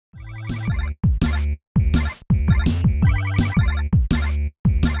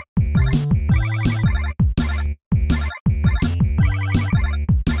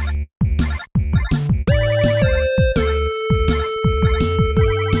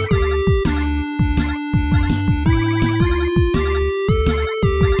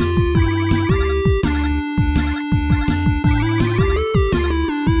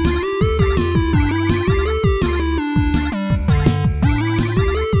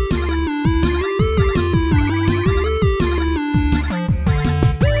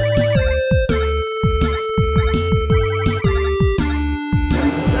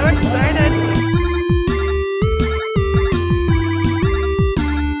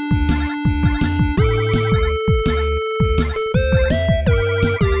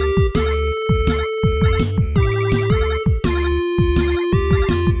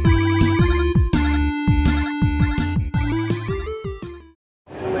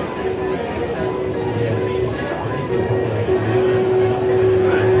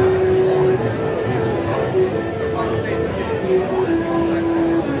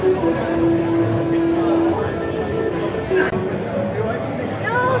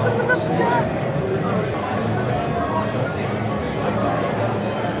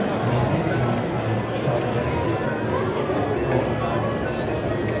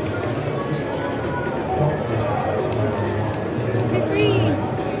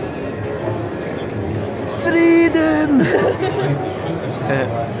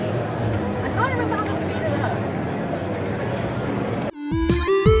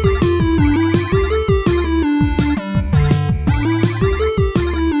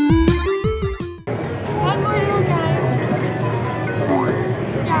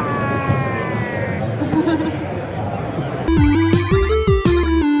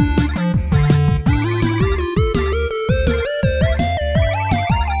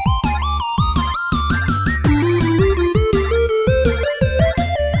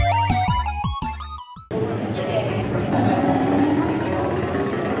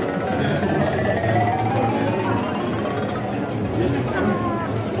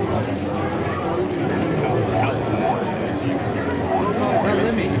that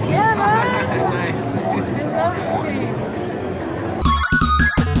Lemmings? Yeah, man. Nice. I love this game.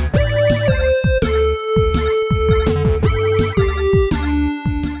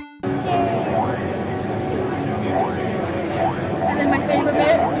 And then my favorite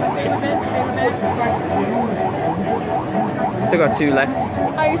bit. Still got 2 left.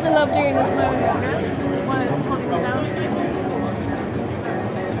 I used to love doing this when I was younger. One holding it down.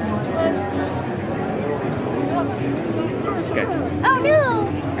 This guy. Oh no!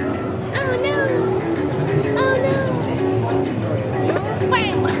 Oh no! Oh no!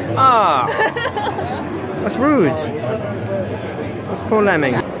 Bam! Ah! That's rude. That's poor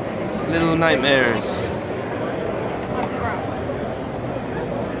Lemming. Little nightmares.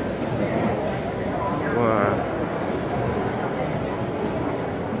 Wow.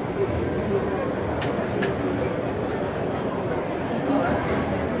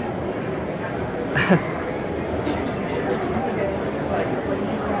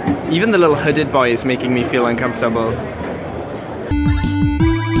 Even the little hooded boy is making me feel uncomfortable.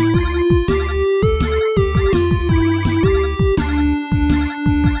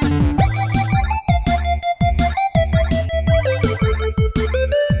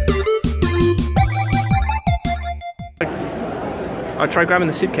 I'll try grabbing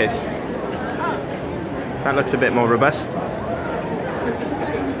the suitcase. That looks a bit more robust.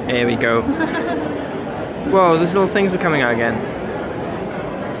 Here we go. Whoa, those little things were coming out again.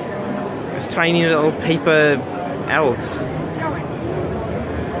 Those tiny little paper elves.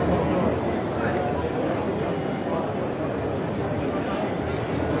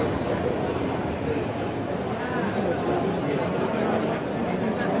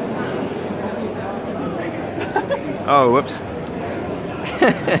 Oh, whoops.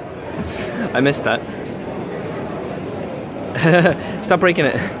 I missed that. Stop breaking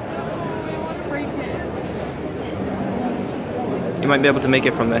it. You might be able to make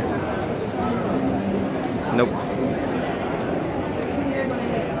it from there. Nope.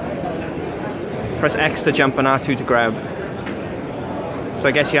 Press X to jump and R2 to grab. So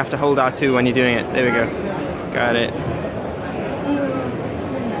I guess you have to hold R2 when you're doing it. There we go. Got it.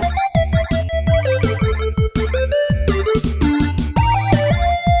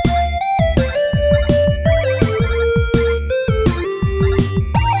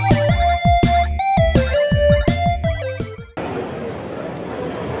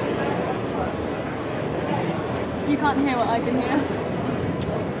 You can't hear what I can hear.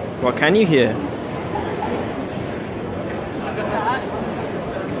 What can you hear? That.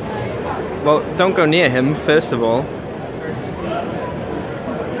 Well, don't go near him, first of all.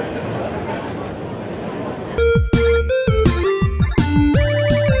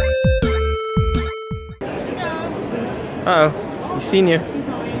 Uh-oh, he's seen you.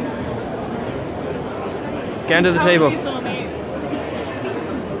 Get under the table.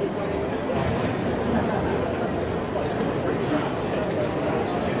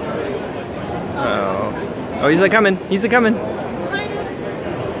 Oh, he's a-coming. He's a-coming.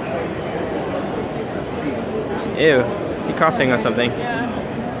 Ew. Is he coughing or something? Yeah.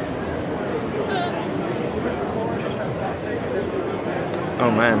 Oh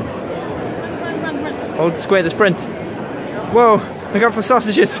man. Hold square to sprint. Whoa! Look out for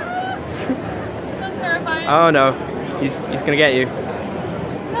sausages. That's terrifying. Oh no. He's gonna get you.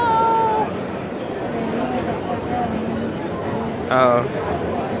 No. Oh.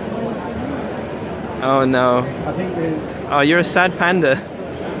 Oh no. Oh, you're a sad panda.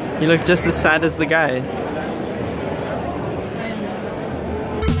 You look just as sad as the guy.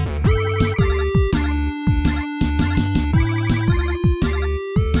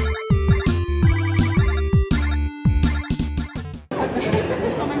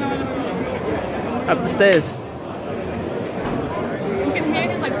 Up the stairs. You can hear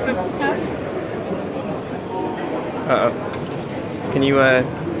his like footsteps. Uh-oh. Can you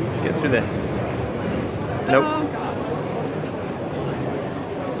get through there? Nope. Oh, God.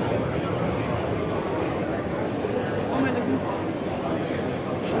 Oh my goodness.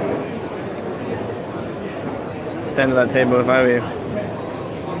 Stand at that table if I were you.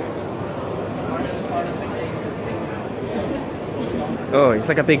 Oh, he's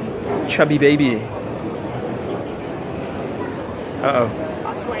like a big chubby baby. Uh-oh.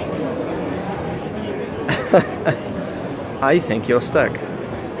 I think you're stuck.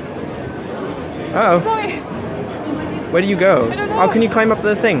 Uh-oh. Sorry. Where do you go? I don't know. How can you climb up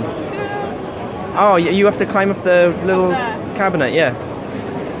the thing? Oh, you have to climb up the little there. cabinet, yeah.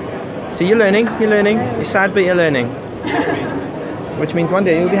 See, you're learning, You're sad, but you're learning. Which means one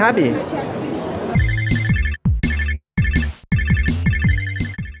day you'll be happy.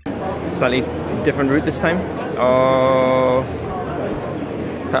 slightly different route this time. Oh.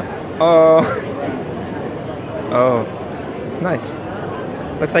 Oh. Oh. Nice.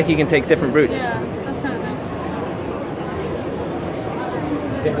 Looks like you can take different routes. Yeah,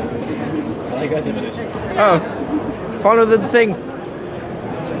 that's kind of nice. Oh. Follow the thing.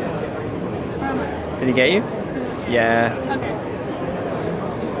 Did he get you? Yeah. Okay.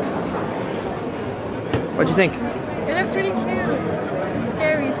 What do you think? It looks really cute. It's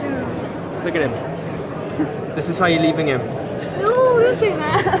scary too. Look at him. This is how you're leaving him. No, don't say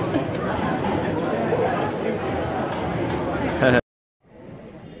that.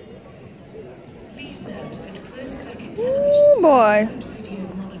 Oh boy.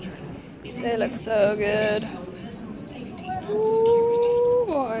 They look so good. Oh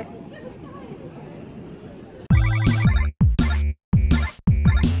boy.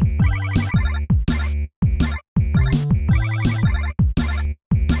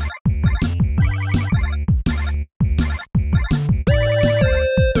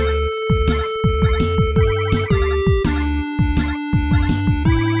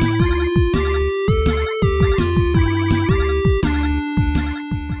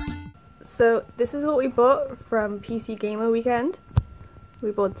 So this is what we bought from PC Gamer Weekend.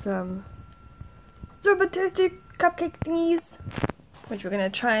 We bought some super toasty cupcake thingies, which we're gonna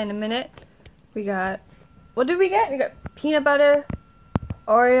try in a minute. We got, what did we get? We got peanut butter,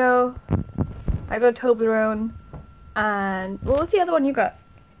 Oreo, I got a Toblerone, and what was the other one you got?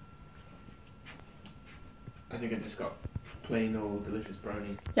 I think I just got plain old delicious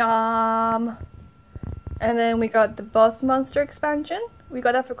brownie. Yum! And then we got the Boss Monster expansion. We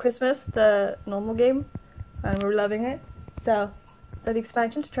got that for Christmas, the normal game, and we're loving it. So, got the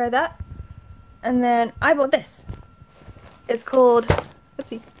expansion to try that. And then I bought this. It's called,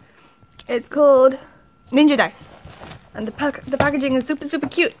 oopsie, it's called Ninja Dice. And the packaging is super, super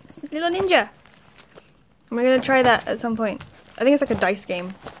cute. It's a little ninja. And we're gonna try that at some point. I think it's like a dice game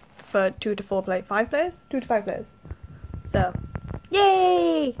for 2 to 4 players, 5 players? 2 to 5 players. So,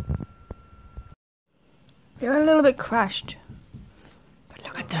 yay! They're a little bit crashed. But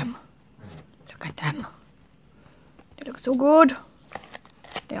look at them. Look at them. They look so good.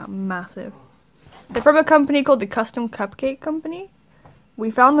 They are massive. They're from a company called the Custom Cupcake Company. We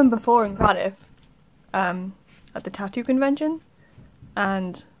found them before in Cardiff. At the tattoo convention.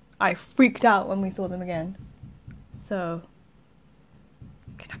 And I freaked out when we saw them again. So,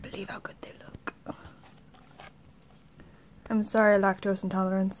 I cannot believe how good they look. I'm sorry, lactose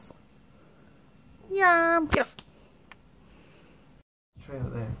intolerance. Yeah, get off. Try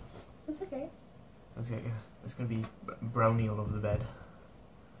out there. That's okay. That's okay. There's gonna be brownie all over the bed.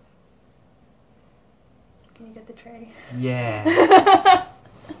 Can you get the tray? Yeah.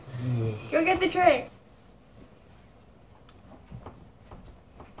 Yeah. Go get the tray.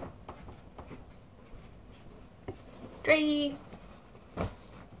 Tray.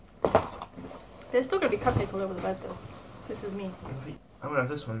 There's still gonna be cupcakes all over the bed though. This is me. I'm gonna have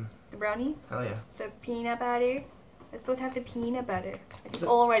this one. The brownie? Hell yeah. The peanut butter. It's supposed to have the peanut butter. I can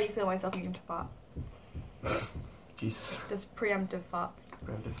already feel myself needing to fart. Jesus. Just preemptive fart.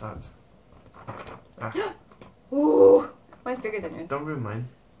 Preemptive fats. Ah. Ooh! Mine's bigger than yours. Don't ruin mine.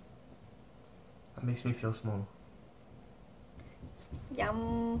 That makes me feel small.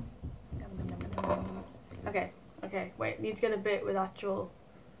 Yum. Yum, yum, yum, yum, yum. Okay, okay, wait. Need to get a bit with actual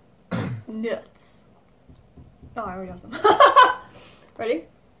nuts. Oh, I already have them. Ready?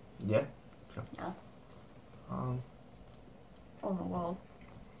 Yeah? Sure. Yeah. Oh my god.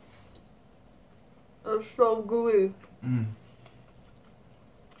 It's so gooey. Mmm.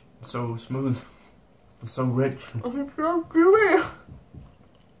 So smooth. It's so rich. It's so gooey.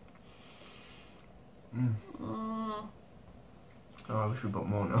 Mm. Oh, I wish we bought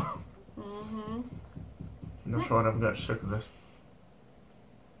more now. Mm-hmm. I'm not sure I'd ever get sick of this.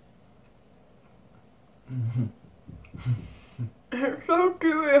 It's so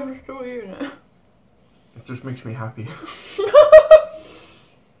gooey, I'm still eating it. It just makes me happy.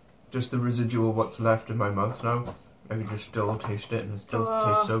 Just the residual what's left in my mouth now. I can just still taste it and it still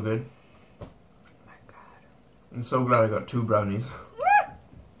tastes so good. Oh my god. I'm so glad I got 2 brownies.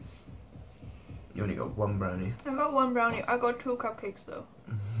 You only got 1 brownie. I got 1 brownie. I got 2 cupcakes though.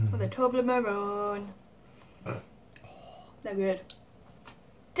 With a Toblerone. They're good.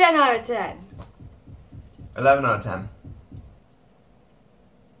 10 out of 10. 11 out of 10.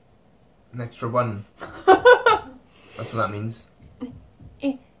 An extra 1. That's what that means.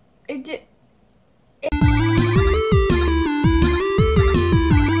 It